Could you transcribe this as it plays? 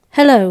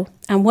Hello,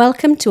 and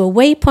welcome to a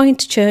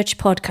Waypoint Church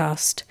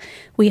podcast.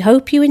 We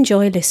hope you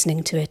enjoy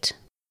listening to it.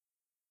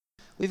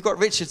 We've got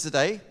Richard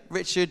today.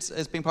 Richard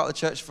has been part of the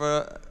church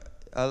for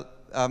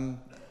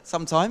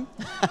some time.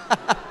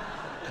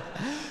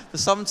 For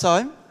some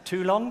time.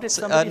 Too long, did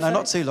somebody say? No,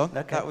 not too long.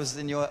 Okay. That was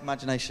in your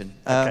imagination.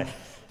 Okay.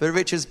 But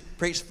Richard's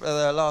preached for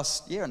the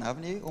last year now,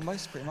 haven't you?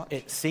 Almost, pretty much.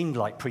 It seemed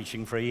like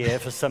preaching for a year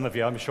for some of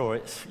you. I'm sure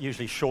it's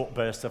usually short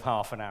bursts of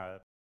half an hour.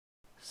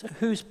 So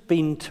who's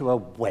been to a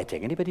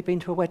wedding? Anybody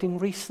been to a wedding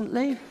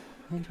recently?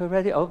 Been to a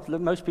wedding? Oh,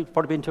 most people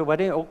probably been to a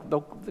wedding.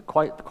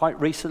 Quite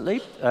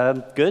recently.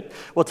 Good.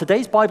 Well,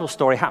 today's Bible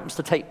story happens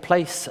to take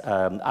place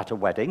at a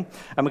wedding,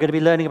 and we're going to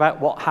be learning about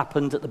what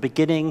happened at the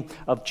beginning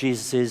of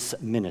Jesus'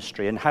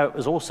 ministry and how it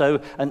was also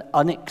an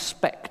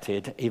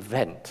unexpected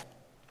event.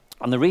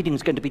 And the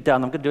reading's going to be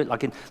done. I'm going to do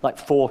it in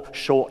 4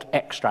 short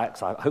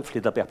extracts. Hopefully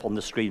they'll be up on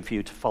the screen for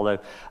you to follow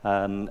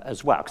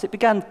as well. Because it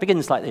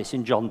begins like this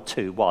in John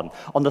 2:1.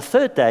 On the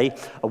third day,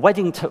 a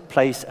wedding took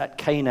place at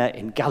Cana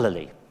in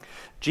Galilee.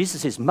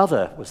 Jesus'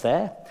 mother was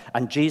there,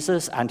 and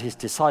Jesus and his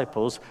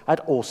disciples had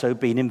also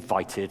been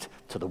invited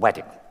to the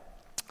wedding.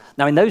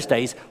 Now, in those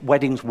days,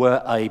 weddings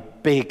were a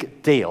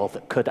big deal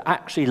that could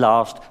actually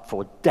last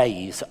for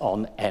days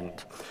on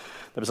end.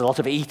 There was a lot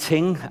of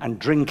eating and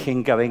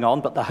drinking going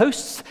on, but the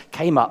hosts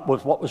came up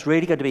with what was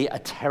really going to be a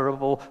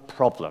terrible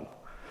problem.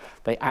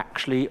 They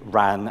actually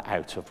ran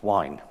out of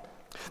wine.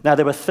 Now,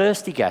 there were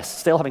thirsty guests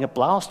still having a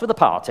blast with the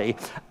party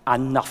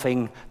and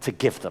nothing to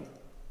give them.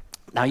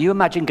 Now, you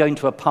imagine going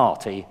to a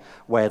party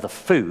where the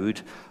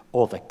food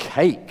or the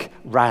cake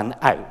ran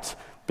out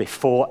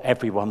before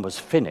everyone was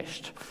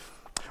finished.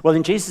 Well,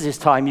 in Jesus'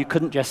 time, you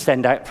couldn't just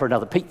send out for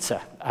another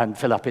pizza and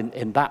fill up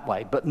in that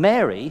way. But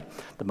Mary,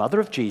 the mother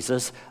of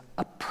Jesus,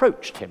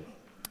 approached him.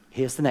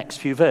 Here's the next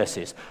few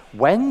verses.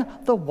 When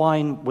the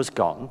wine was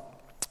gone,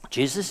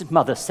 Jesus'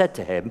 mother said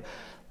to him,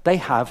 "They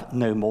have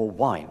no more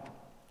wine."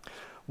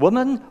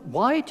 "Woman,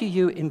 why do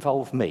you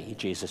involve me?"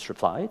 Jesus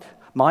replied.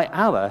 "My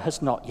hour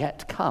has not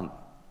yet come."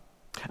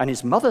 And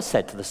his mother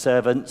said to the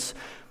servants,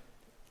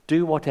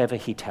 "Do whatever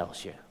he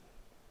tells you."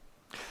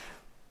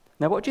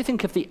 Now, what do you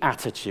think of the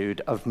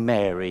attitude of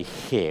Mary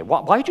here?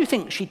 Why do you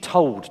think she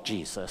told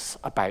Jesus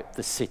about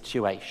the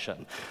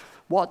situation?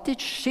 What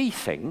did she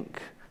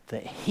think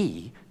that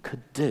he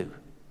could do?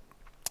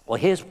 Well,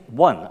 here's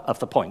one of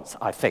the points,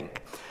 I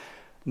think.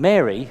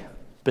 Mary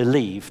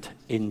believed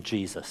in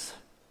Jesus.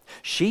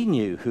 She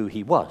knew who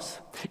he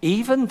was.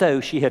 Even though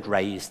she had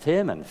raised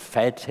him and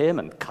fed him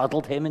and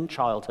cuddled him in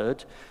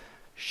childhood,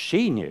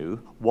 she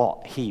knew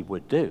what he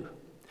would do.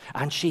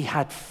 And she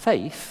had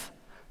faith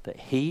that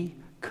he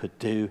could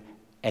do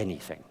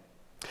anything.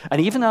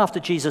 And even after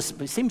Jesus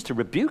seems to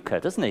rebuke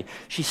her, doesn't he?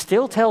 She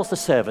still tells the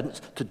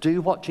servants to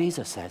do what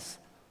Jesus says.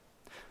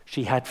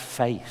 She had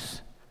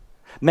faith.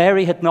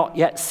 Mary had not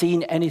yet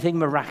seen anything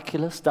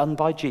miraculous done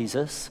by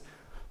Jesus,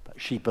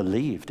 but she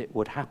believed it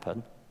would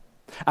happen.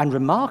 And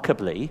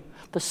remarkably,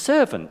 the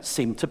servants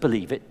seemed to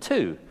believe it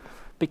too,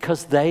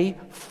 because they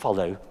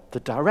follow the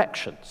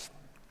directions.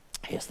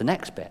 Here's the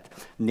next bit.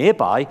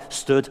 Nearby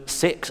stood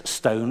 6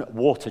 stone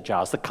water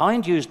jars, the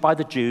kind used by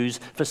the Jews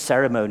for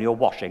ceremonial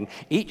washing,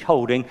 each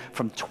holding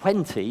from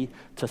 20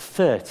 to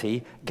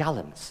 30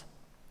 gallons.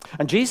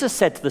 And Jesus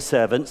said to the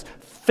servants,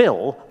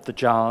 "Fill the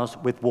jars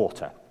with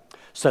water."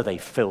 So they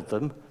filled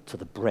them to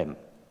the brim.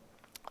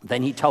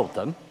 Then he told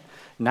them,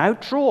 "Now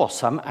draw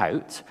some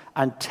out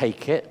and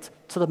take it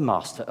to the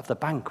master of the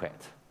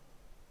banquet."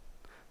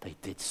 They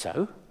did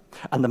so,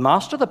 and the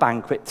master of the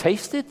banquet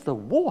tasted the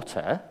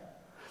water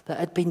that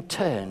had been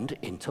turned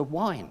into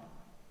wine.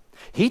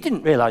 He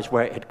didn't realize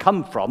where it had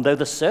come from, though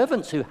the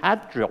servants who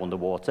had drawn the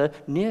water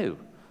knew.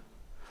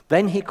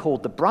 Then he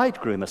called the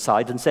bridegroom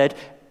aside and said,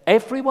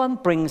 "Everyone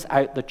brings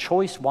out the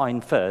choice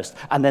wine first,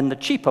 and then the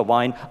cheaper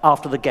wine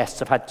after the guests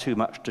have had too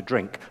much to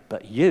drink.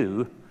 But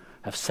you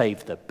have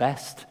saved the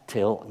best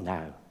till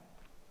now."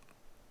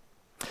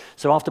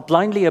 So after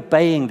blindly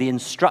obeying the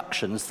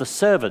instructions, the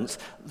servants,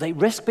 they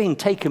risk being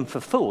taken for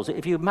fools.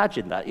 If you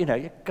imagine that,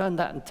 you go in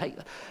that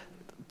and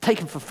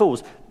taken for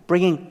fools,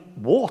 bringing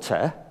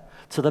water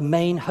to the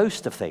main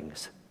host of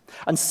things.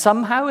 And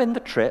somehow in the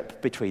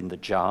trip between the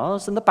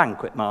jars and the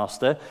banquet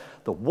master,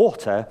 the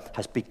water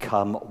has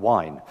become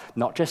wine.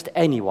 Not just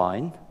any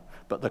wine,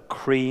 but the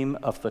cream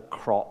of the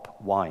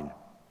crop wine.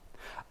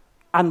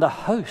 And the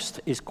host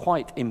is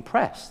quite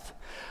impressed.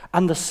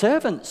 And the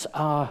servants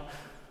are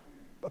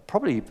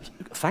probably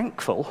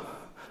thankful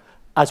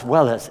as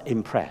well as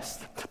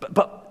impressed.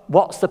 But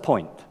what's the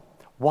point?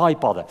 Why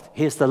bother?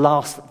 Here's the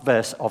last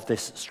verse of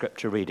this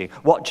scripture reading.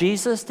 What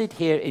Jesus did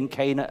here in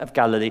Cana of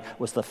Galilee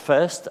was the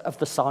first of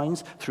the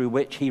signs through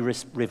which he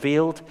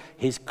revealed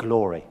his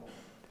glory.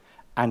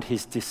 And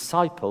his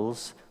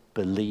disciples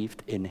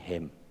believed in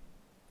him.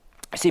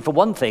 See, for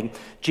one thing,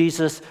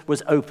 Jesus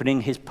was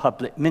opening his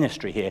public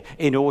ministry here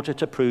in order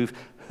to prove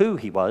who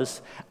he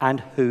was and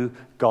who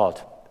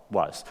God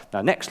was.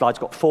 Now, next slide's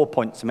got 4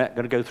 points in it. I'm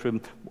going to go through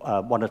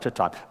them one at a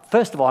time.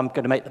 First of all, I'm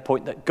going to make the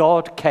point that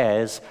God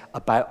cares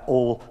about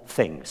all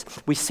things.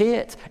 We see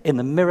it in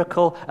the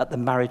miracle at the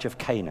marriage of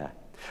Cana.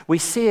 We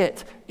see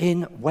it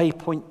in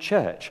Waypoint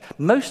Church.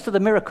 Most of the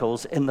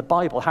miracles in the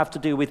Bible have to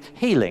do with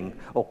healing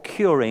or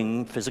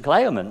curing physical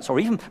ailments or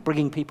even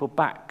bringing people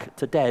back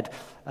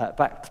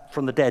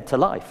from the dead to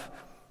life.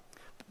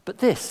 But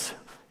this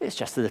is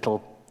just a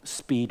little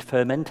speed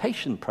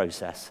fermentation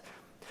process.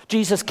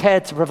 Jesus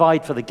cared to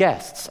provide for the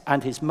guests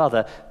and his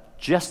mother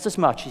just as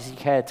much as he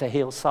cared to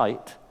heal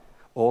sight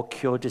or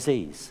cure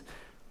disease.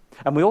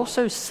 And we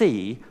also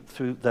see,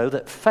 though,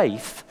 that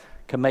faith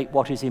can make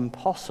what is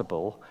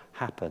impossible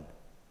happen.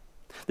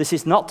 This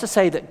is not to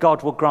say that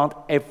God will grant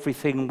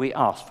everything we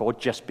ask for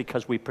just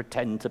because we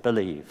pretend to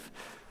believe.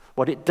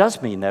 What it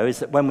does mean, though, is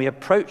that when we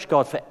approach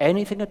God for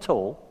anything at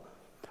all,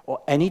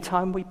 or any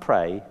time we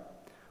pray,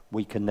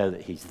 we can know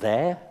that he's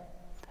there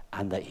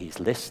and that he's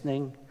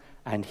listening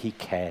and he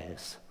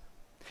cares.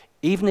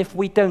 Even if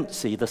we don't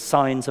see the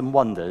signs and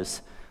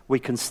wonders, we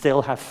can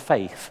still have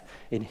faith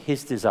in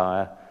his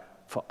desire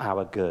for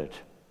our good.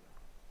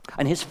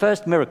 And his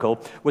first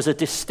miracle was a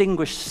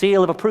distinguished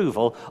seal of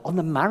approval on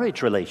the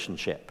marriage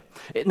relationship.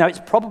 Now, it's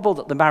probable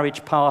that the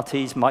marriage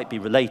parties might be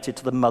related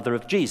to the mother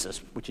of Jesus,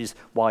 which is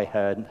why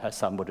her and her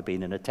son would have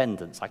been in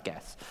attendance, I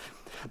guess.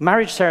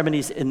 Marriage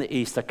ceremonies in the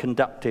East are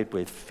conducted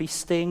with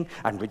feasting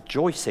and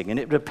rejoicing, and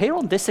it would appear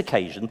on this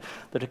occasion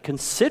that a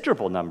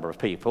considerable number of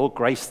people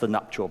graced the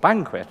nuptial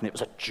banquet, and it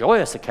was a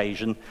joyous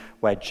occasion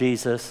where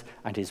Jesus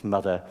and his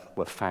mother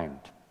were found.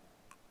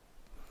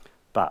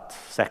 But,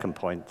 second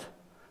point,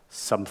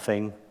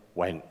 something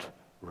went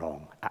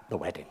wrong at the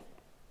wedding.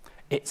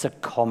 It's a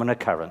common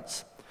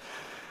occurrence.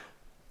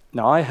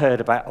 Now, I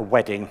heard about a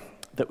wedding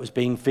that was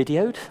being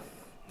videoed.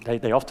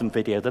 They often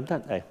video them,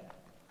 don't they?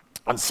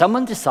 And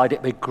someone decided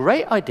it'd be a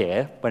great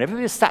idea, when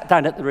everybody was sat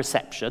down at the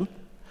reception,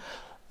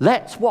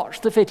 let's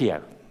watch the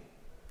video.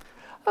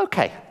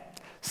 Okay,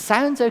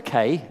 sounds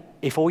okay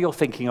if all you're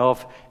thinking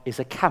of is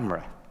a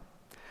camera.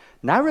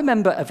 Now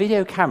remember, a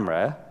video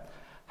camera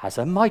has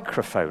a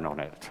microphone on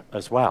it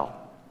as well.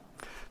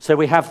 So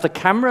we have the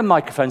camera and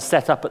microphone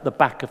set up at the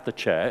back of the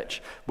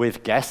church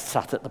with guests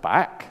sat at the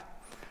back,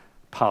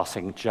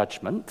 passing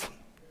judgment.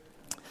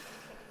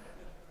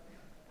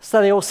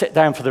 So they all sit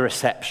down for the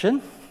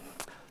reception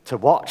to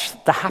watch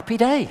the happy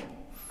day,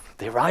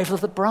 the arrival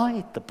of the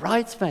bride, the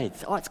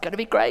bridesmaids. Oh, it's going to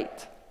be great.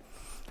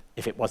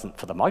 If it wasn't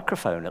for the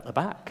microphone at the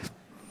back.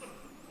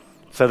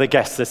 So the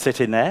guests are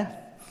sitting there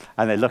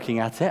and they're looking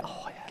at it.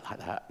 Oh, yeah, like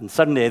that. And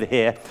suddenly they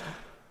hear,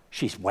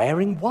 she's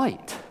wearing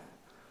white.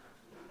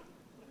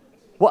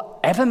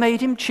 Whatever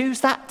made him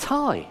choose that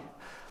tie?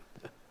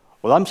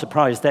 Well, I'm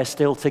surprised they're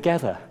still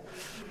together.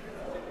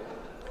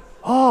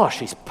 Oh,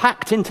 she's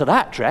packed into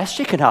that dress,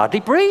 she can hardly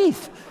breathe.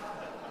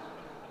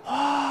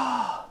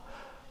 Oh,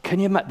 can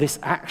you imagine? This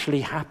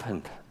actually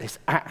happened. This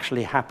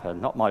actually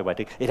happened. Not my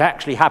wedding. It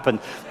actually happened.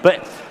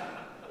 But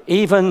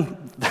even,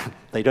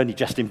 they'd only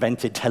just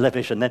invented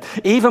television then,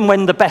 even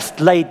when the best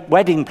laid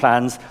wedding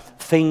plans,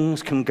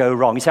 things can go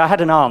wrong. You see, I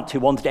had an aunt who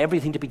wanted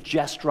everything to be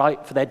just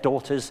right for their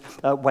daughter's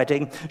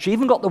wedding. She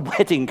even got the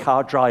wedding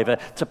car driver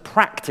to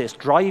practice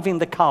driving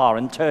the car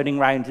and turning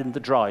round in the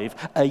drive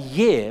a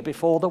year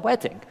before the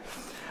wedding.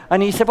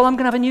 And he said, well, I'm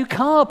going to have a new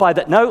car by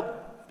that. No,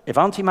 if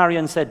Auntie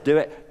Marion said do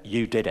it,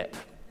 you did it.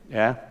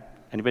 Yeah?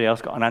 Anybody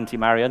else got an Auntie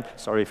Marion?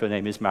 Sorry if her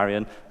name is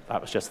Marion.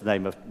 That was just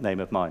the name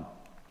of mine.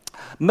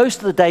 Most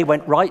of the day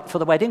went right for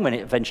the wedding. When it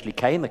eventually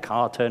came, the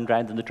car turned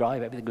round in the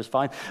drive, everything was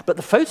fine. But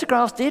the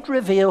photographs did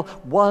reveal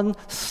one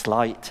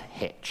slight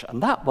hitch,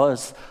 and that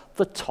was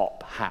the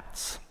top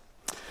hats.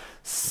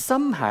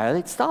 Somehow,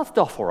 it started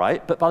off all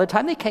right, but by the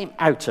time they came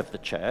out of the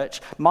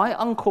church, my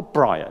Uncle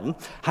Brian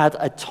had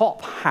a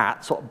top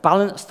hat sort of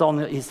balanced on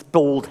his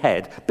bald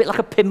head, a bit like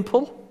a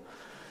pimple.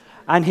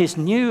 And his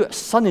new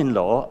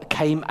son-in-law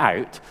came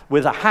out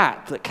with a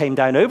hat that came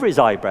down over his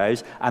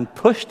eyebrows and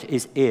pushed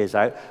his ears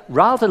out,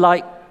 rather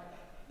like,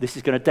 this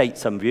is going to date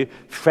some of you,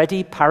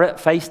 Freddie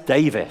Parrot-Face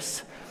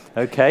Davis.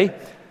 Okay?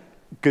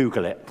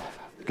 Google it,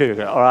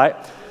 all right?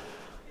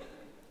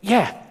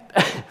 Yeah.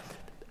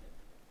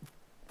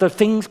 The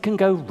things can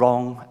go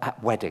wrong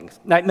at weddings.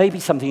 Now, it may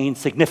be something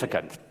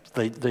insignificant.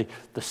 The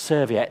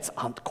serviettes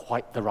aren't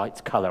quite the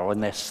right colour, or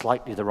they're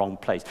slightly the wrong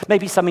place.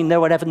 Maybe something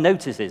no one ever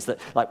notices, that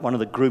like one of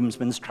the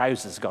groomsmen's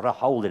trousers has got a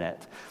hole in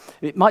it.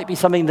 It might be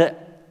something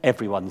that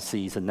everyone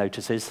sees and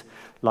notices,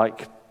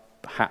 like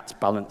hats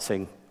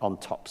balancing on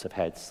tops of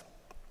heads.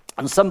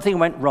 And something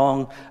went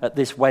wrong at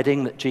this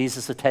wedding that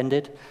Jesus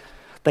attended.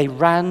 They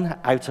ran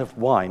out of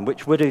wine,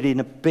 which would have been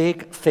a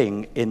big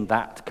thing in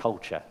that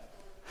culture.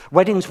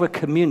 Weddings were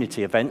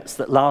community events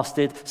that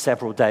lasted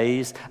several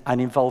days and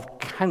involved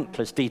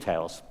countless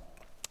details.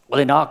 Well,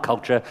 in our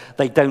culture,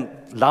 they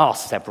don't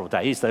last several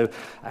days, though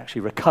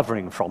actually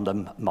recovering from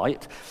them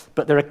might.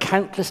 But there are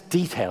countless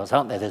details,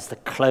 aren't there? There's the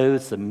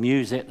clothes, the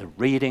music, the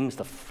readings,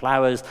 the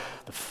flowers,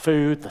 the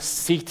food, the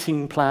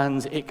seating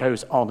plans. It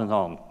goes on and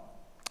on.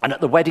 And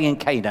at the wedding in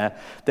Cana,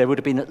 there would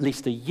have been at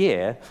least a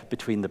year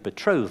between the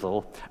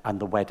betrothal and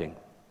the wedding.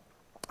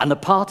 And the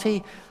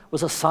party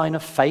was a sign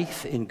of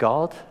faith in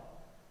God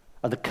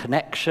and the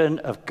connection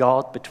of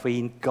God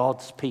between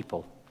God's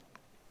people.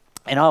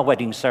 In our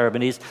wedding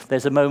ceremonies,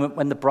 there's a moment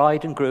when the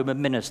bride and groom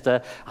and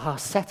minister are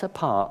set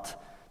apart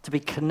to be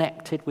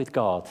connected with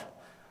God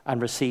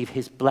and receive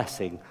his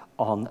blessing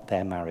on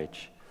their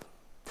marriage.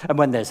 And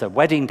when there's a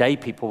wedding day,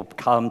 people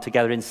come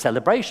together in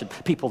celebration.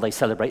 They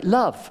celebrate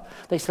love,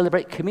 they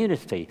celebrate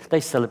community,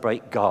 they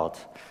celebrate God.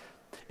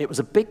 It was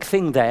a big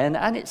thing then,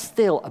 and it's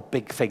still a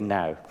big thing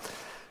now.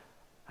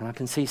 And I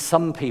can see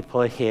some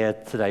people are here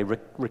today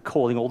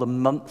recalling all the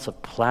months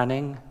of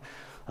planning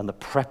and the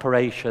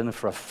preparation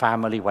for a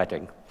family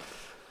wedding.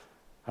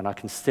 And I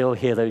can still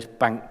hear those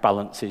bank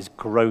balances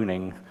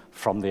groaning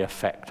from the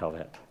effect of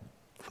it.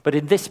 But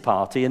in this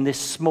party, in this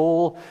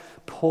small,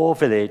 poor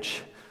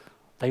village,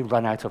 they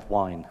run out of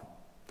wine.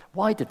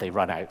 Why did they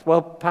run out?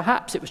 Well,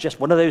 perhaps it was just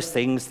one of those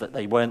things that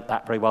they weren't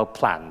that very well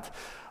planned.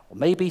 Or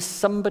maybe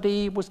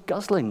somebody was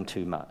guzzling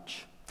too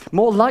much.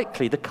 More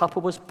likely, the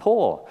couple was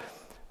poor,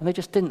 and they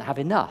just didn't have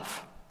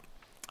enough.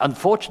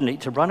 Unfortunately,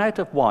 to run out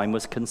of wine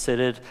was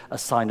considered a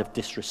sign of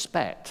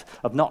disrespect,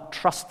 of not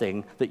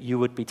trusting that you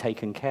would be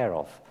taken care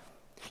of.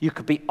 You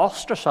could be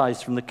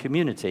ostracized from the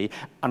community,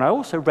 and I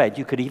also read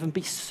you could even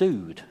be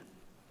sued.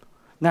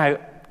 Now,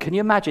 can you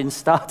imagine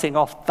starting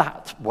off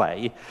that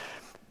way?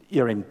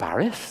 You're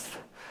embarrassed,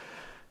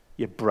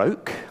 you're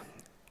broke,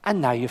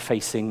 and now you're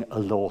facing a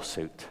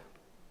lawsuit.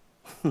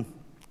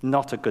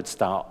 Not a good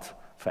start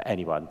for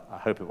anyone. I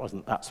hope it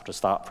wasn't that sort of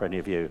start for any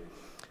of you.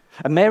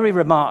 And Mary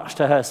remarks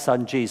to her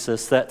son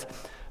Jesus that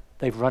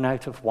they've run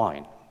out of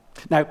wine.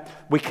 Now,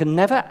 we can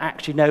never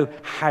actually know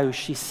how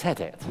she said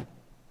it.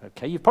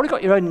 Okay, you've probably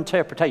got your own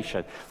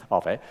interpretation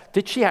of it.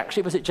 Did she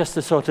actually, was it just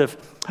a sort of,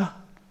 oh,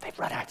 they've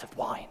run out of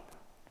wine?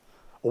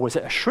 Or was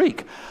it a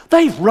shriek,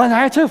 they've run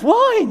out of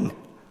wine?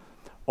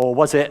 Or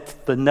was it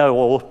the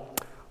know-all,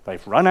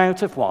 they've run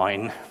out of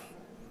wine?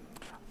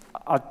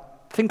 I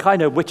think I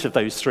know which of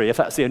those three, if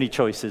that's the only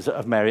choices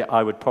of Mary,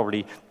 I would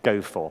probably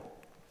go for.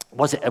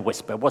 Was it a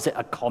whisper? Was it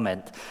a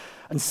comment?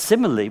 And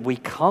similarly, we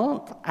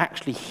can't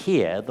actually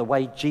hear the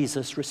way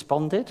Jesus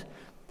responded.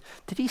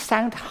 Did he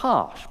sound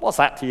harsh? What's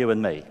that to you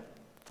and me?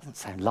 Doesn't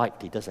sound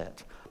likely, does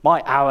it?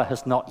 My hour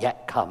has not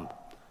yet come.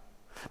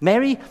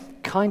 Mary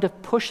kind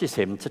of pushes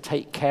him to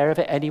take care of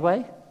it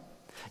anyway.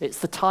 It's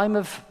the time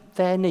of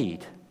their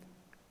need.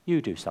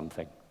 You do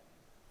something.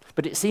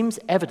 But it seems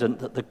evident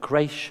that the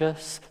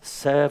gracious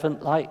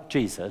servant like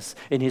Jesus,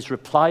 in his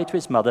reply to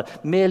his mother,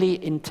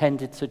 merely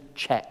intended to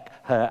check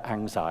her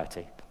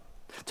anxiety,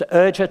 to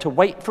urge her to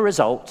wait for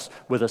results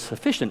with a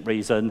sufficient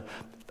reason,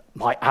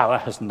 my hour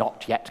has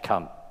not yet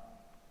come.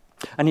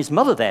 And his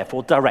mother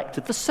therefore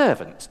directed the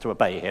servants to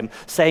obey him,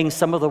 saying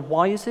some of the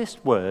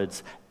wisest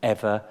words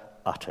ever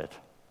uttered.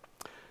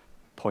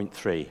 Point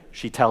 3,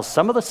 she tells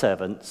some of the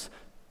servants,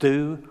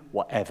 do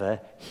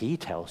whatever he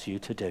tells you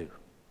to do.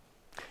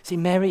 See,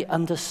 Mary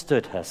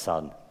understood her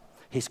son,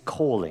 his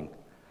calling.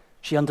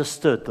 She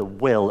understood the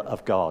will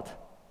of God.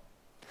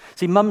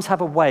 See, mums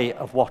have a way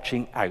of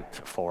watching out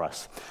for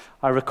us.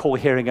 I recall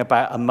hearing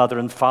about a mother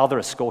and father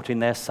escorting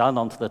their son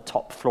onto the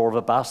top floor of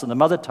a bus, and the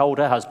mother told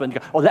her husband,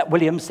 oh, let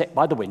William sit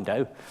by the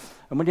window.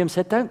 And William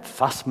said, don't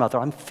fuss, mother,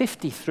 I'm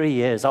 53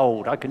 years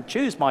old, I can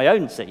choose my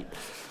own seat.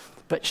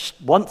 But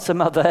once a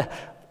mother,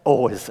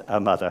 always a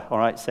mother. All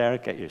right, Sarah,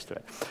 get used to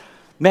it.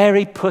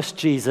 Mary pushed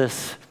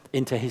Jesus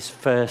into his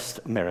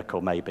first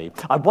miracle, maybe.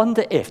 I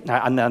wonder if,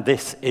 now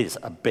this is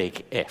a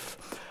big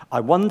if, I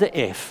wonder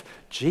if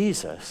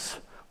Jesus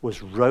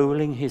was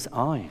rolling his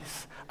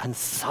eyes and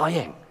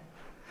sighing.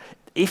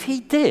 If he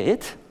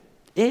did,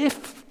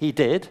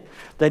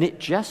 then it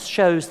just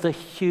shows the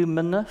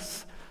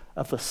humanness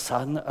of the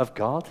Son of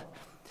God.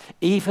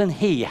 Even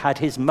he had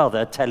his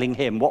mother telling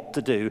him what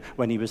to do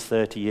when he was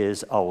 30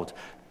 years old.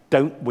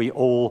 Don't we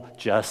all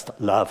just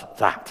love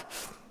that?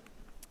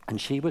 And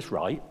she was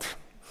right.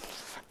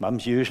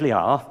 Mums usually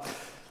are.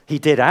 He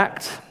did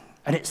act,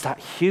 and it's that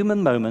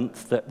human moment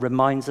that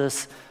reminds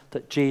us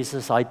that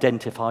Jesus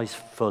identifies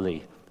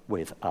fully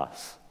with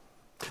us.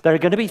 There are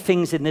going to be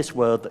things in this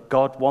world that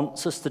God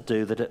wants us to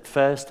do that at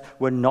first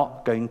we're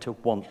not going to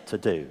want to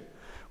do.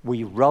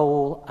 We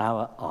roll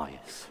our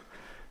eyes.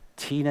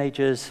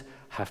 Teenagers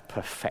have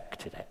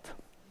perfected it.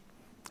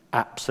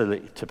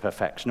 Absolutely to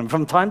perfection. And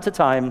from time to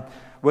time,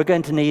 we're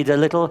going to need a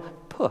little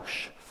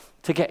push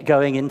to get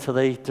going into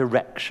the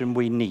direction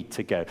we need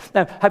to go.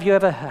 Now, have you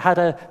ever had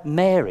a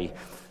Mary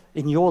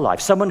in your life,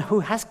 someone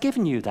who has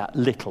given you that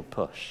little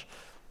push,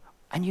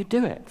 and you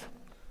do it?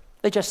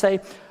 They just say,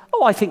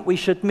 oh, I think we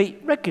should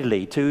meet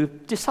regularly to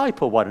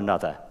disciple one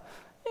another.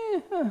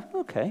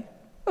 Okay,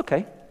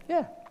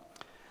 yeah.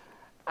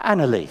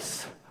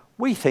 Annalise,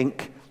 we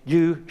think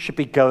you should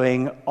be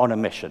going on a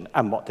mission.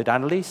 And what did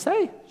Annalise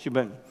say? She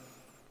went,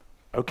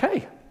 okay.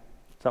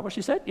 Is that what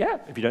she said? Yeah.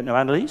 If you don't know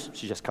Annalise,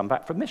 she's just come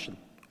back from mission.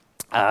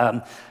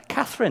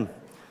 Catherine,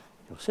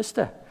 your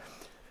sister,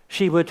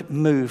 she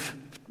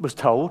was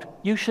told,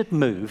 you should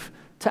move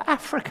to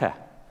Africa.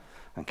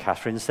 And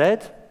Catherine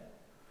said,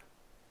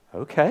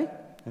 okay.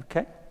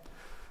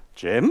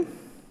 Jim,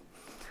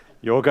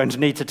 you're going to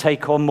need to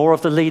take on more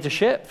of the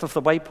leadership of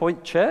the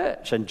Waypoint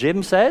Church. And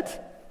Jim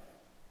said,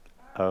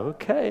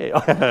 okay.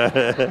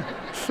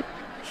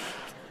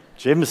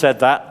 Jim said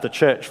that, the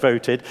church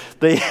voted.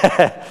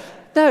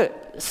 No,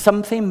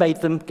 something made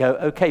them go,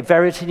 okay,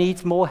 Verity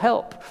needs more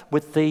help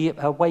with the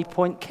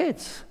Waypoint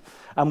kids.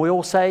 And we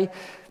all say,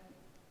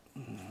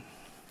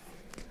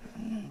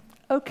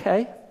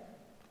 okay,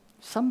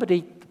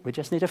 we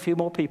just need a few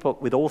more people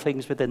with all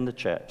things within the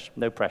church,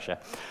 no pressure.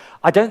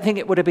 I don't think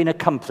it would have been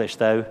accomplished,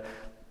 though.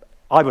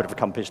 I would have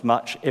accomplished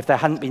much if there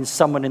hadn't been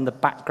someone in the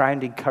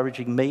background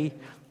encouraging me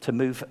to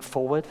move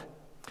forward.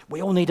 We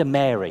all need a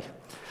Mary,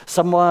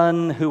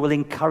 someone who will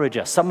encourage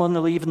us, someone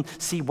who will even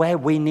see where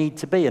we need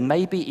to be and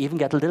maybe even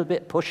get a little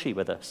bit pushy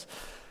with us.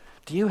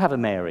 Do you have a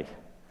Mary?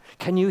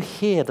 Can you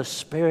hear the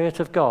Spirit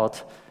of God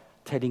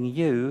telling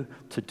you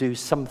to do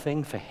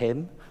something for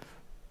him?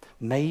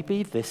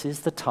 Maybe this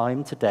is the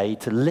time today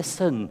to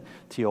listen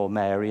to your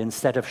Mary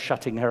instead of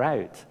shutting her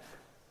out.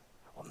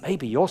 Or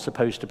maybe you're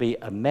supposed to be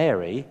a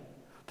Mary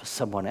for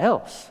someone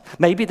else.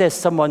 Maybe there's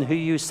someone who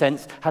you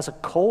sense has a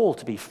call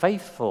to be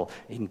faithful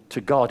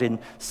to God in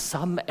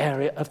some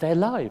area of their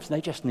lives, and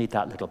they just need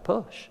that little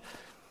push.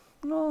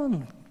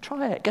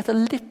 Try it. Get a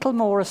little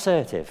more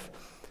assertive.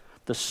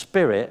 The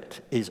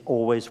Spirit is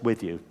always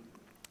with you.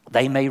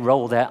 They may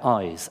roll their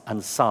eyes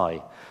and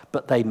sigh,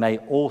 but they may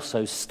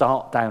also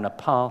start down a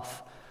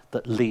path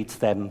that leads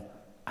them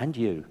and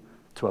you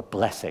to a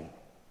blessing.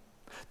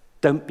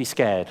 Don't be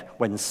scared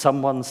when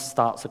someone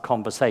starts a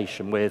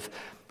conversation with,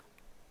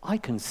 I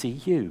can see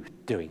you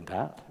doing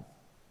that.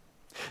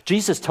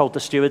 Jesus told the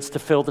stewards to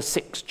fill the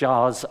 6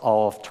 jars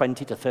of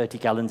 20 to 30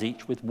 gallons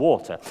each with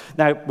water.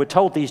 Now, we're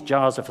told these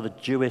jars are for the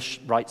Jewish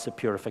rites of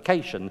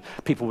purification.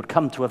 People would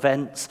come to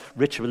events,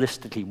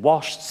 ritualistically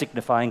washed,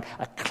 signifying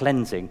a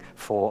cleansing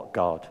for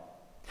God.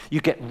 You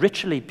get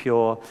ritually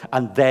pure,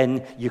 and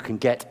then you can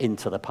get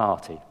into the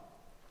party.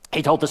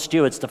 He told the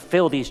stewards to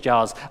fill these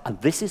jars, and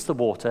this is the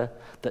water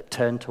that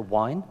turned to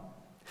wine.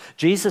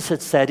 Jesus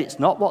had said it's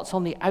not what's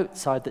on the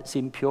outside that's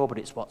impure, but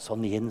it's what's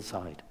on the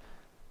inside.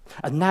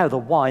 And now the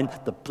wine,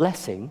 the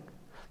blessing,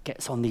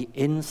 gets on the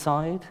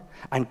inside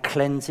and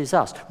cleanses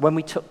us. When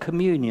we took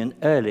communion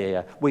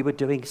earlier, we were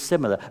doing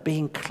similar,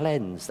 being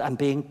cleansed and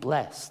being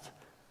blessed.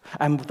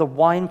 And the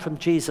wine from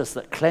Jesus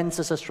that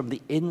cleanses us from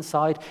the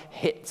inside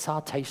hits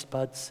our taste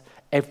buds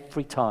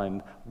every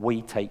time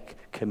we take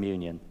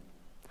communion.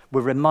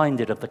 We're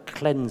reminded of the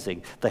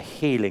cleansing, the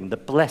healing, the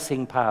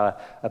blessing power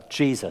of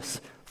Jesus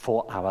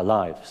for our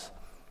lives.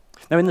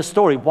 Now, in the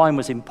story, wine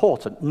was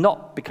important,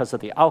 not because of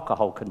the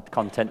alcohol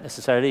content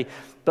necessarily,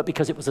 but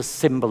because it was a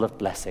symbol of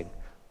blessing.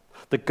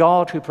 The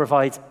God who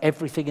provides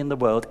everything in the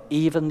world,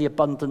 even the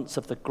abundance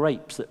of the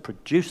grapes that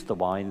produce the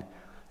wine,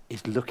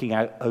 is looking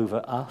out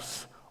over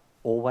us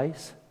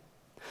always.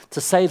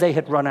 To say they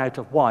had run out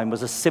of wine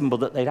was a symbol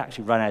that they'd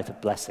actually run out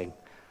of blessing.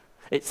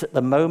 It's at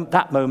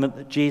that moment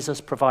that Jesus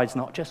provides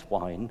not just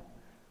wine,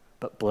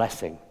 but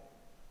blessing.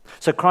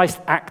 So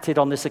Christ acted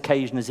on this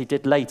occasion as he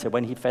did later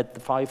when he fed the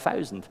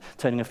 5,000,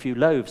 turning a few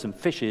loaves and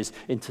fishes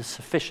into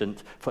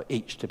sufficient for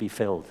each to be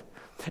filled.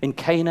 In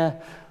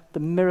Cana, the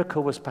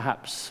miracle was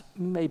perhaps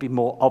maybe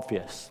more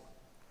obvious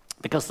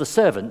because the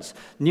servants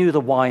knew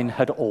the wine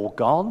had all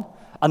gone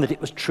and that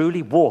it was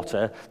truly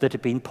water that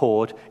had been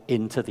poured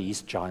into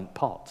these giant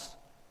pots.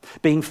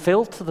 Being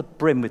filled to the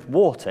brim with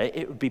water,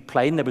 it would be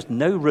plain there was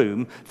no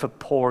room for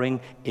pouring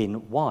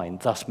in wine,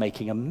 thus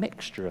making a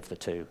mixture of the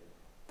two.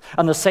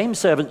 And the same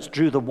servants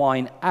drew the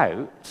wine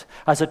out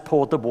as had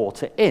poured the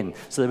water in,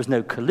 so there was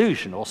no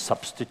collusion or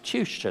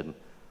substitution.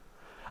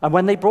 And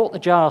when they brought the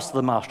jars to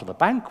the master of the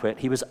banquet,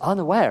 he was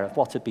unaware of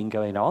what had been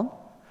going on,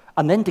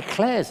 and then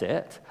declares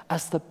it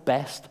as the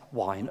best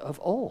wine of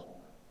all.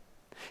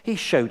 He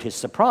showed his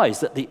surprise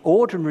that the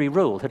ordinary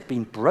rule had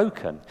been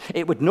broken.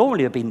 It would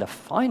normally have been the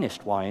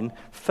finest wine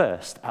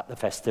first at the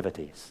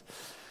festivities.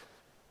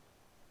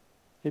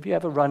 Have you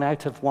ever run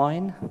out of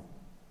wine?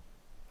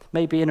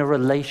 Maybe in a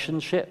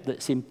relationship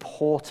that's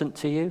important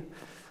to you.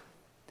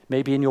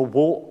 Maybe in your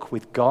walk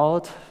with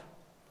God.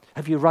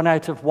 Have you run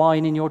out of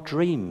wine in your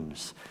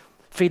dreams?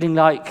 Feeling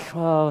like,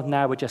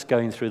 now we're just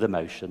going through the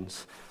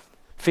motions.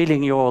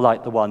 Feeling you're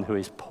like the one who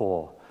is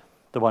poor,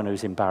 the one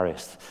who's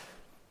embarrassed.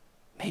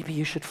 Maybe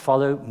you should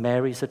follow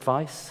Mary's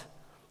advice.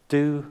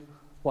 Do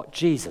what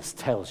Jesus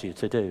tells you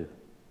to do.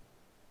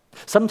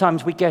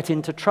 Sometimes we get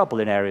into trouble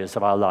in areas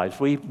of our lives.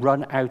 We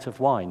run out of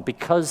wine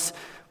because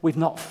we've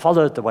not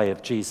followed the way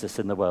of Jesus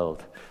in the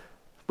world.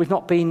 We've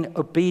not been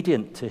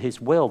obedient to his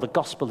will, the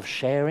gospel of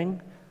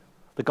sharing,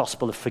 the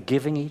gospel of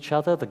forgiving each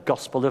other, the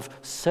gospel of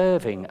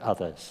serving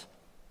others.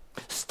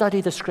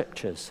 Study the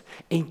scriptures,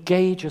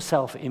 engage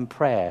yourself in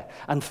prayer,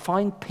 and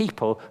find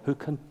people who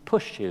can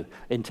push you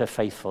into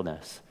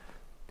faithfulness.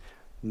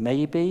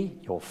 Maybe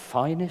your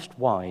finest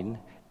wine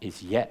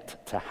is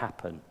yet to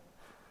happen,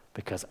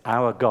 because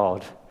our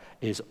God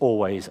is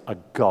always a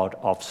God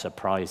of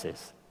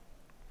surprises.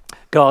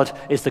 God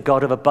is the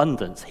God of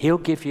abundance. He'll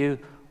give you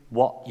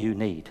what you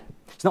need.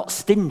 He's not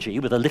stingy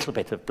with a little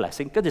bit of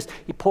blessing. Goodness,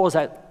 he pours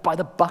out by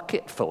the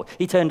bucketful.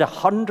 He turned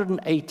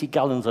 180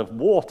 gallons of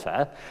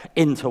water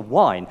into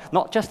wine,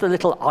 not just a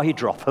little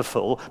eyedropper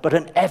full, but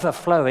an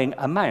ever-flowing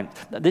amount.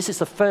 This is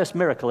the first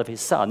miracle of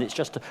his son. It's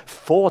just a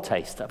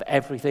foretaste of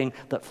everything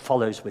that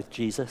follows with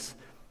Jesus.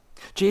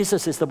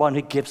 Jesus is the one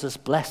who gives us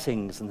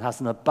blessings and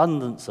has an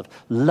abundance of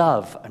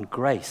love and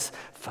grace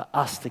for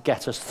us to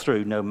get us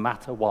through no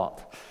matter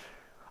what.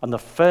 And the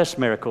first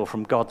miracle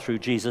from God through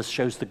Jesus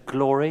shows the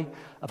glory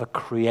of a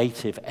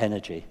creative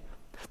energy.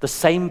 The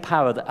same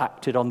power that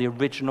acted on the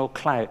original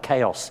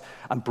chaos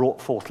and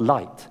brought forth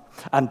light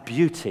and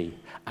beauty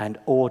and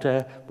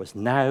order was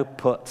now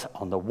put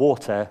on the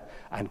water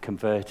and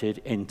converted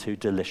into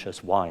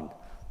delicious wine.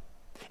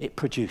 It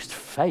produced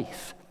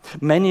faith.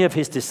 Many of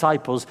his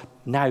disciples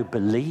now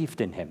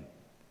believed in him.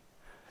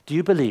 Do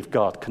you believe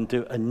God can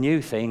do a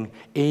new thing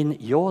in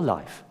your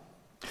life?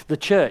 The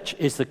church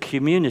is the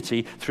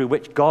community through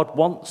which God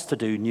wants to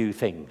do new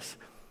things,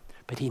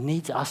 but he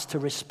needs us to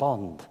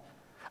respond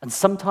and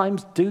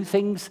sometimes do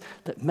things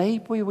that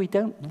maybe we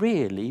don't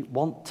really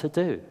want to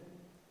do.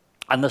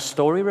 And the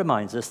story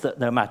reminds us that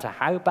no matter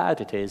how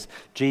bad it is,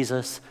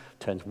 Jesus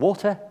turns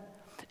water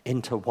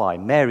into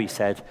wine. Mary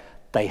said,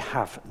 "They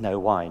have no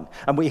wine."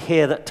 And we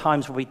hear that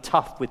times will be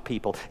tough with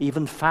people,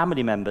 even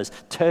family members,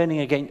 turning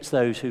against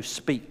those who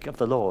speak of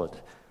the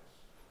Lord.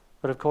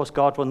 But of course,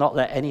 God will not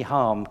let any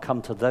harm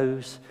come to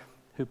those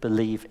who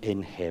believe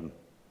in him.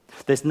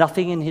 There's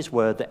nothing in his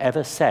word that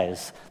ever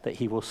says that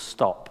he will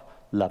stop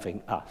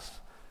loving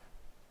us.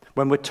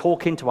 When we're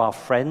talking to our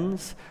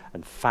friends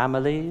and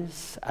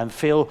families and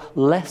feel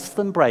less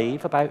than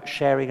brave about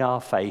sharing our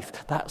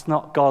faith, that's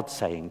not God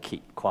saying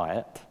keep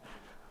quiet.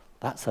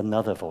 That's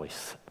another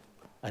voice,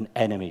 an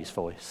enemy's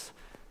voice.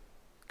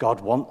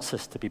 God wants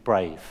us to be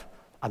brave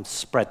and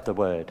spread the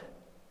word.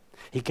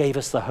 He gave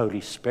us the Holy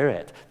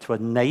Spirit to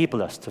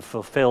enable us to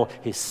fulfill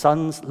his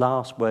son's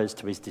last words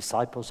to his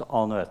disciples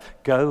on earth.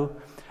 Go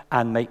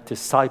and make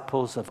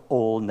disciples of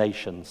all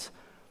nations,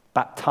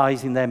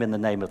 baptizing them in the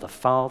name of the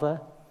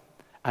Father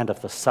and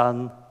of the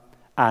Son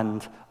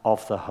and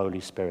of the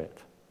Holy Spirit.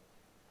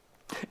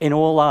 In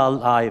all our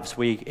lives,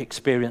 we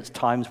experience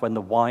times when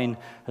the wine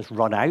has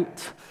run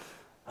out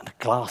and the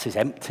glass is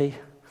empty.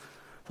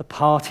 The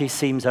party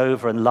seems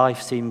over and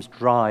life seems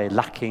dry,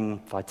 lacking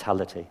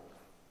vitality.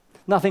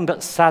 Nothing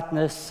but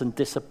sadness and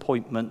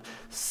disappointment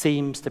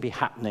seems to be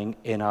happening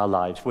in our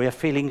lives. We're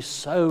feeling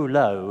so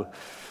low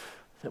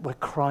that we're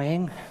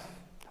crying,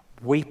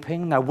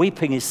 weeping. Now,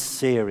 weeping is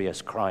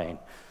serious crying.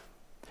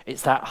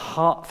 It's that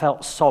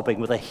heartfelt sobbing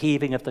with a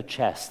heaving of the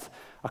chest,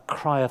 a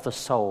cry of the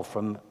soul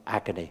from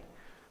agony.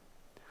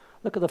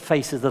 Look at the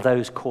faces of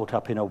those caught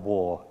up in a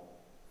war,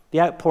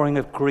 the outpouring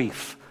of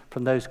grief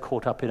from those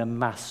caught up in a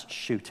mass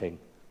shooting.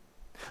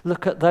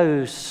 Look at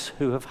those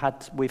who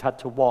we've had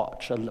to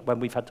watch when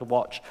we've had to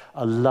watch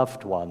a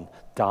loved one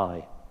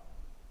die.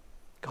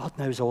 God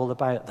knows all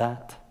about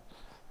that.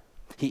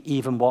 He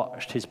even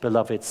watched his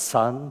beloved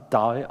son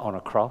die on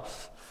a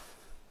cross.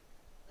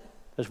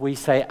 As we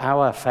say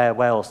our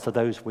farewells to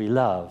those we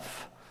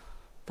love,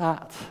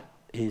 that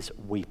is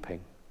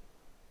weeping.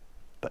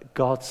 But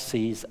God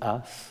sees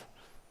us.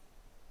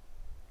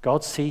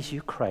 God sees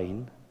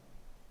Ukraine.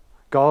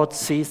 God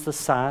sees the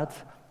sad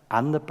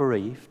and the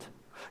bereaved.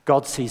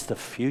 God sees the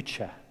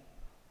future.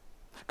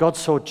 God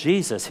saw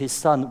Jesus, his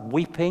son,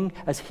 weeping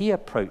as he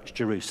approached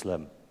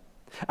Jerusalem.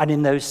 And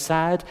in those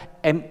sad,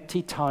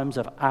 empty times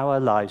of our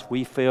lives,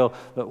 we feel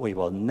that we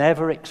will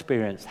never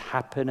experience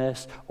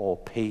happiness or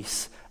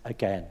peace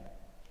again.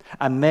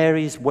 And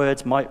Mary's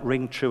words might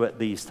ring true at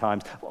these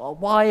times. Well,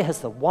 why has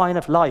the wine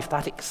of life,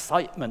 that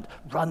excitement,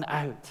 run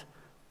out?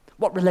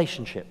 What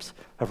relationships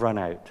have run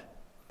out?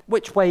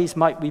 Which ways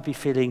might we be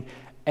feeling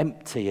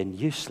empty and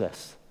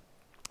useless?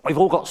 We've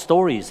all got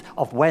stories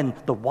of when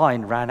the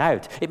wine ran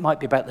out. It might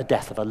be about the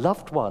death of a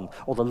loved one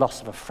or the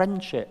loss of a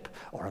friendship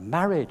or a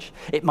marriage.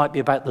 It might be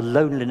about the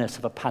loneliness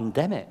of a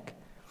pandemic.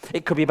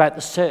 It could be about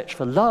the search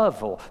for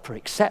love or for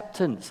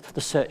acceptance,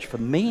 the search for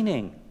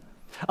meaning.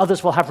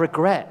 Others will have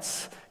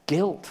regrets,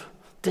 guilt,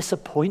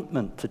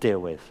 disappointment to deal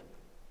with.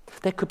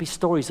 There could be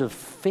stories of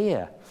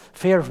fear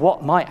of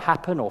what might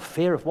happen or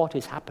fear of what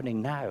is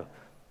happening now.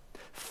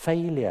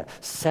 Failure,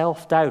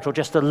 self-doubt, or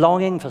just a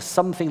longing for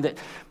something that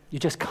you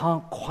just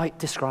can't quite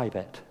describe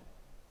it.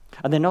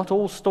 And they're not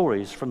all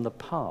stories from the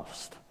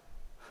past.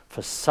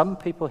 For some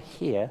people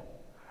here,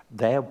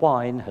 their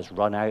wine has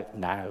run out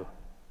now.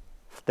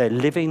 They're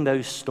living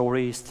those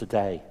stories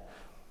today.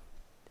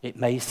 It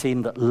may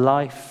seem that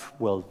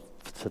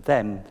to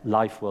them,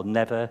 life will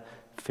never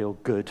feel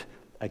good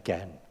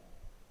again.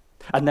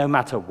 And no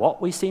matter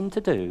what we seem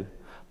to do,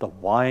 the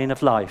wine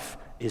of life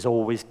is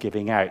always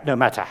giving out. No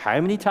matter how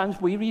many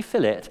times we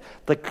refill it,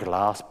 the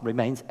glass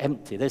remains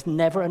empty. There's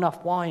never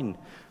enough wine.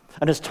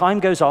 And as time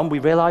goes on, we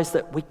realize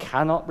that we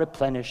cannot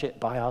replenish it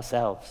by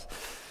ourselves.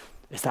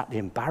 Is that the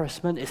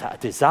embarrassment? Is that a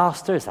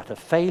disaster? Is that a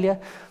failure?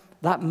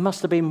 That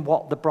must have been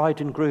what the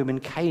bride and groom in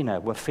Cana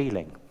were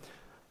feeling.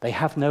 They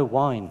have no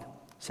wine.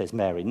 says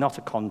Mary. Not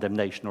a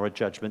condemnation or a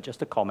judgment,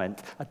 just a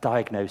comment, a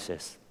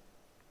diagnosis.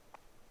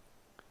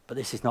 But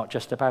this is not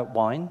just about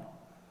wine.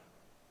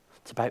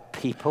 It's about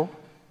people.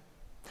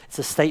 It's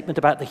a statement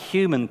about the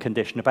human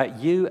condition, about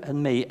you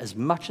and me, as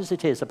much as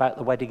it is about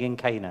the wedding in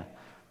Cana.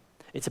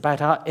 It's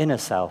about our inner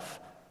self,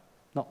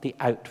 not the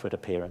outward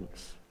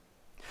appearance.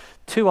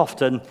 Too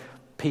often,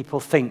 people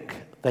think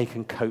they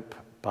can cope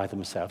by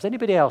themselves.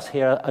 Anybody else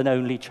here an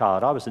only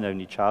child? I was an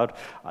only child.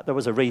 There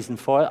was a reason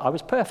for it. I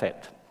was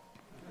perfect.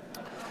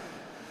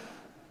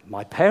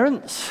 My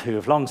parents, who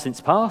have long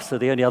since passed, are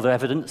the only other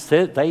evidence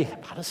that they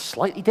had a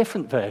slightly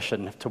different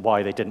version to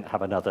why they didn't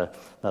have another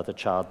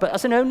child. But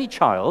as an only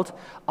child,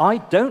 I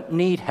don't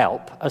need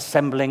help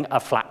assembling a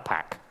flat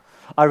pack.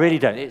 I really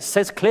don't. It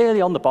says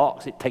clearly on the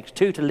box, it takes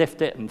 2 to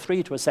lift it and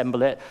 3 to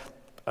assemble it.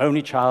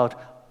 Only child,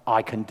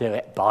 I can do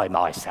it by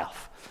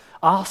myself.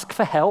 Ask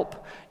for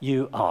help,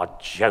 you are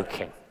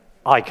joking.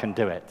 I can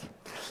do it.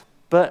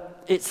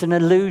 But it's an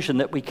illusion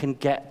that we can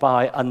get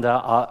by under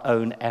our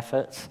own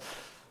efforts.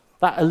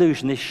 That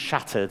illusion is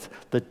shattered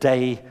the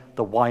day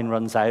the wine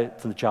runs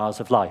out and the jars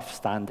of life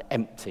stand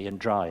empty and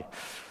dry.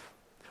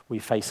 We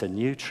face a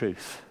new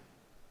truth.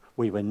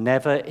 We were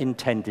never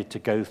intended to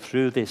go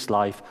through this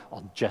life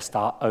on just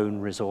our own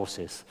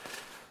resources,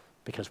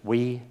 because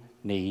we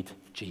need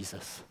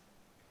Jesus.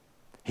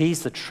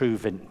 He's the true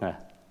vintner.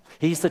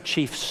 He's the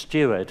chief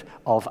steward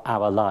of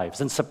our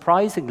lives. And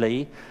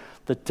surprisingly,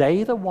 the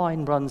day the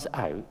wine runs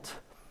out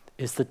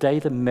is the day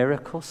the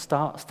miracle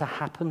starts to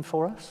happen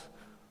for us.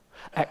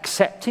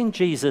 Accepting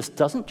Jesus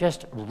doesn't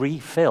just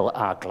refill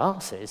our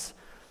glasses,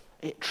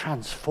 it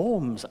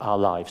transforms our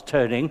lives,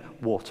 turning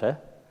water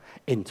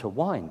into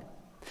wine.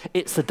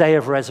 It's the day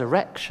of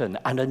resurrection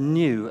and a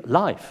new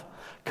life.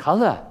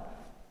 Color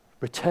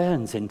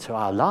returns into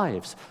our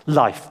lives.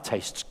 Life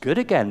tastes good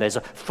again. There's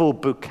a full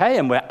bouquet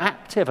and we're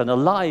active and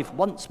alive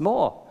once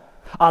more.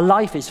 Our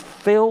life is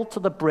filled to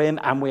the brim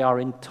and we are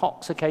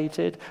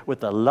intoxicated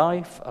with the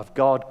life of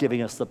God,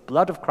 giving us the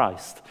blood of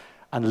Christ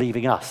and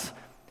leaving us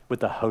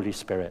with the Holy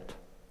Spirit.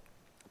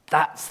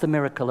 That's the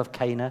miracle of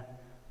Cana,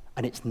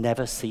 and it's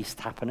never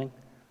ceased happening.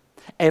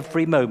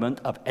 Every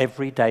moment of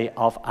every day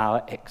of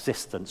our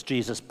existence,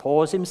 Jesus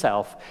pours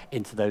himself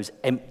into those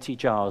empty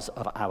jars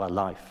of our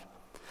life.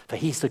 For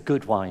he's the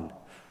good wine.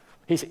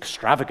 He's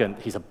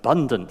extravagant, he's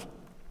abundant,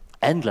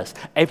 endless.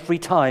 Every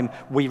time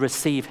we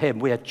receive him,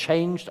 we are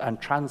changed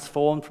and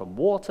transformed from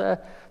water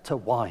to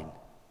wine.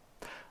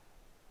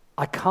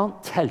 I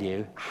can't tell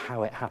you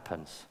how it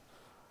happens.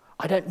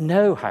 I don't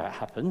know how it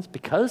happens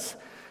because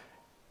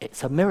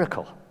it's a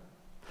miracle.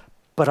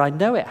 But I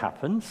know it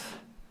happens,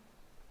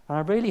 and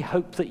I really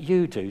hope that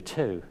you do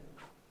too.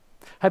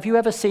 Have you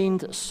ever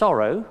seen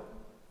sorrow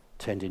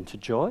turned into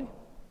joy?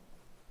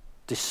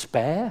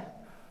 Despair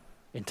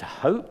into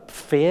hope?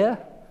 Fear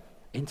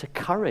into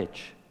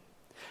courage?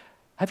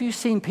 Have you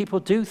seen people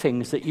do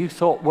things that you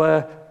thought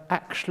were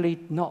actually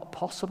not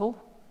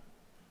possible?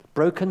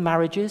 Broken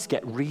marriages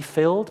get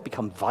refilled,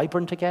 become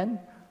vibrant again?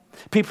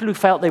 People who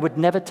felt they would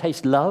never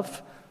taste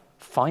love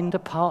find a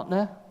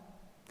partner.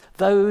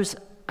 Those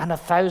and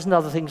 1,000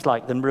 other things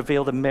like them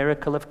reveal the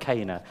miracle of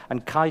Cana,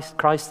 and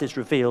Christ is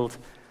revealed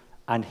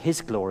and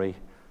his glory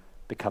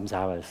becomes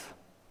ours.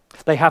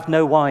 They have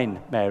no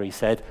wine, Mary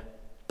said,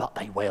 but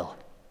they will.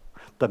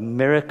 The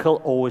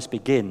miracle always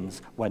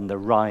begins when the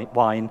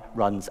wine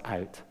runs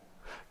out.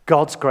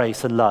 God's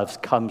grace and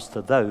love comes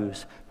to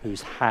those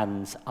whose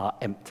hands are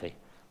empty.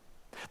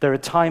 There are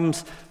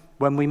times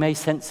when we may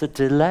sense a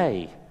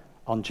delay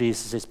on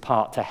Jesus'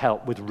 part to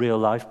help with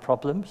real-life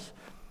problems.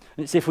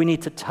 It's if we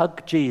need to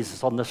tug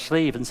Jesus on the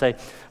sleeve and say,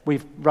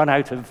 we've run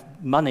out of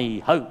money,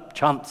 hope,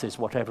 chances,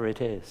 whatever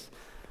it is.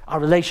 Our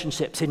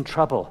relationship's in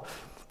trouble.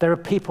 There are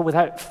people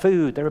without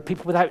food. There are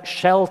people without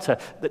shelter.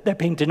 They're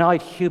being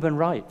denied human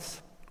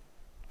rights.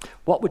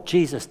 What would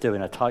Jesus do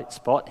in a tight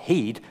spot?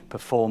 He'd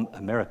perform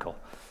a miracle.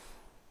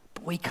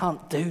 But we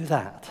can't do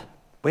that.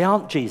 We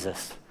aren't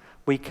Jesus.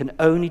 We can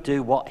only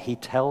do what he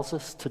tells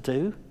us to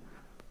do.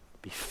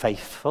 Be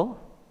faithful,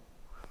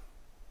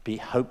 be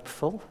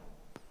hopeful,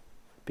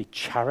 be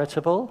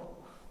charitable,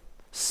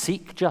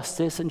 seek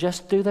justice, and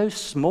just do those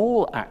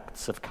small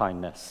acts of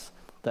kindness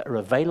that are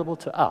available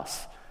to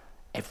us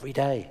every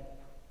day.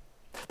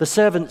 The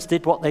servants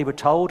did what they were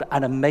told,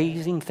 and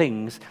amazing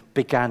things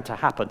began to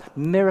happen.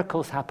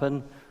 Miracles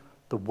happen,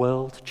 the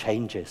world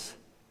changes.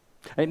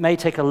 It may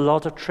take a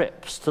lot of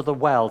trips to the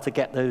well to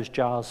get those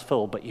jars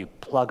full, but you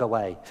plug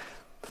away.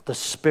 The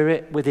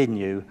Spirit within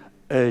you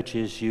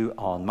urges you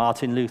on.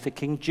 Martin Luther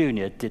King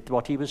Jr. did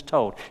what he was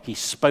told. He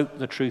spoke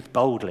the truth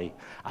boldly,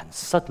 and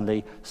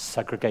suddenly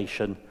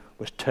segregation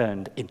was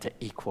turned into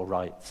equal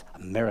rights. A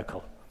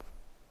miracle.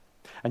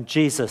 And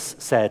Jesus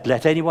said,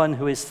 "Let anyone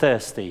who is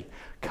thirsty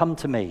come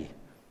to me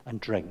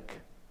and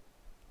drink.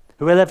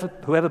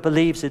 Whoever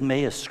believes in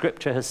me, as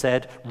Scripture has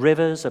said,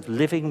 rivers of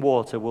living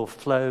water will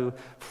flow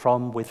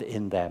from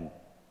within them."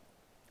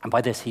 And by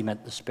this he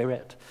meant the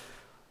Spirit.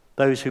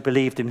 Those who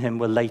believed in him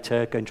were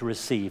later going to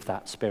receive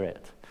that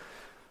Spirit.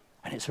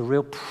 And it's a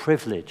real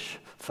privilege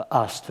for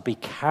us to be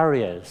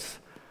carriers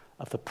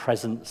of the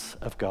presence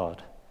of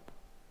God.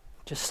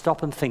 Just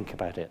stop and think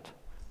about it.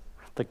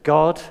 The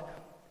God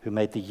who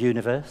made the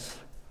universe,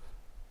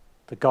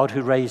 the God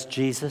who raised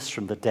Jesus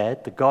from the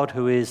dead, the God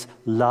who is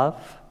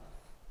love,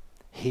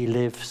 he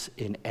lives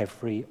in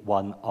every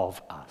one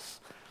of us.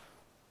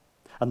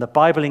 And the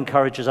Bible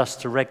encourages us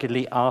to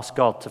regularly ask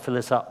God to fill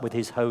us up with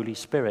his Holy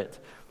Spirit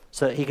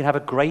so that he can have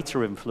a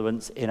greater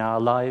influence in our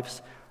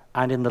lives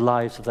and in the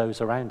lives of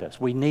those around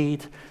us. We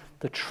need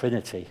the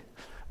Trinity.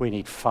 We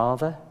need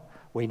Father,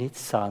 we need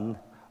Son,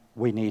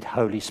 we need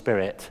Holy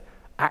Spirit,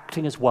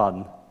 acting as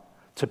one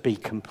to be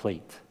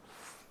complete.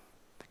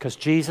 Because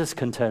Jesus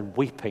can turn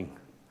weeping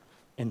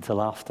into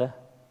laughter,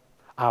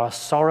 our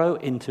sorrow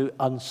into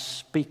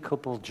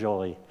unspeakable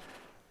joy,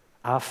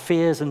 our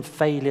fears and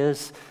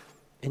failures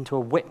into a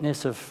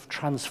witness of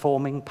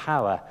transforming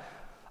power,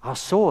 our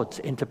swords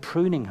into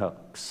pruning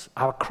hooks,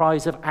 our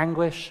cries of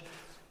anguish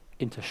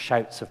into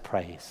shouts of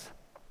praise.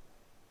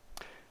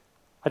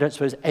 I don't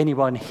suppose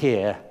anyone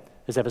here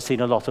has ever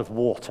seen a lot of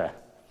water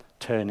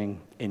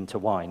turning into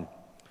wine,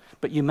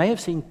 but you may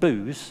have seen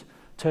booze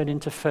turn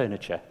into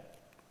furniture.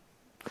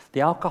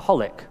 The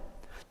alcoholic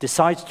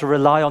decides to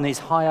rely on his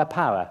higher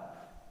power,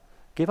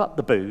 give up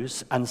the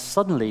booze, and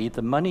suddenly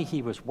the money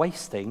he was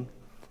wasting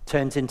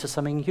turns into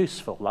something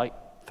useful, like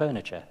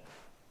furniture.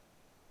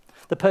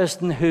 The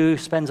person who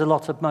spends a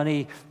lot of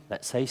money,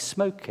 let's say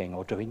smoking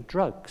or doing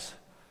drugs,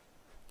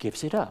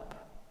 gives it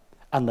up,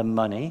 and the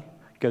money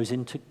goes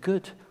into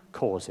good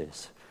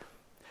causes.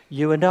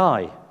 You and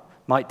I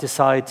might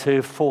decide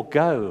to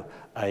forego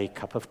a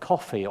cup of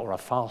coffee or a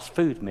fast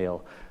food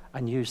meal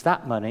and use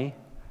that money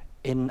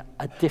in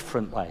a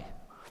different way,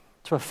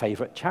 to a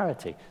favorite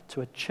charity,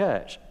 to a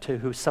church,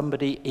 to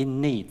somebody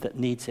in need that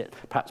needs it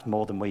perhaps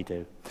more than we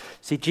do.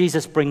 See,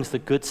 Jesus brings the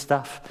good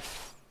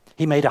stuff.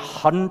 He made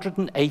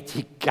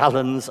 180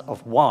 gallons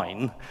of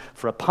wine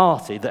for a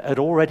party that had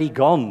already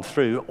gone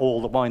through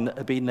all the wine that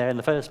had been there in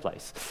the first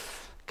place.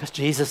 Because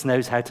Jesus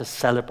knows how to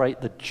celebrate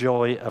the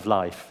joy of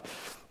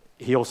life.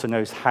 He also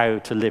knows how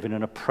to live in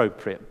an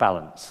appropriate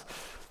balance.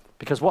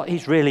 Because what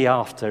he's really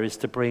after is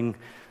to bring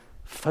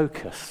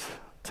focus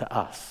to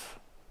us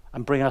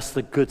and bring us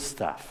the good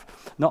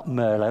stuff. Not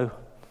Merlot,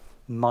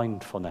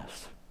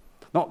 mindfulness.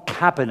 Not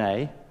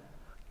Cabernet,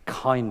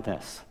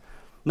 kindness.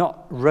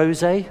 Not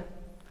Rosé,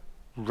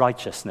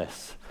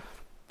 righteousness.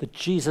 The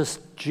Jesus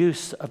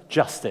juice of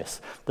justice.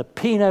 The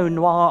Pinot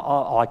Noir,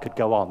 oh, I could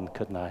go on,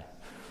 couldn't I?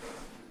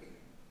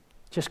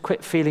 Just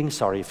quit feeling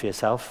sorry for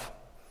yourself.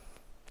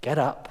 Get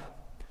up,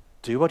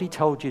 do what he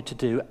told you to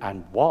do,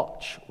 and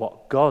watch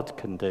what God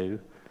can do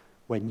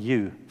when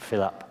you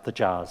fill up the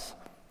jars.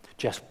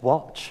 Just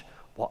watch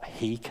what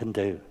he can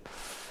do.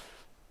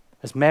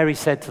 As Mary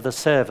said to the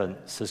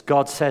servants, as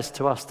God says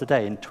to us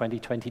today in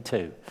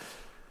 2022,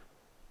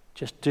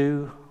 just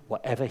do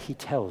whatever he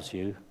tells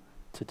you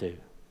to do.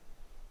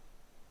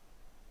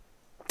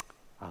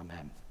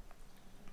 Amen.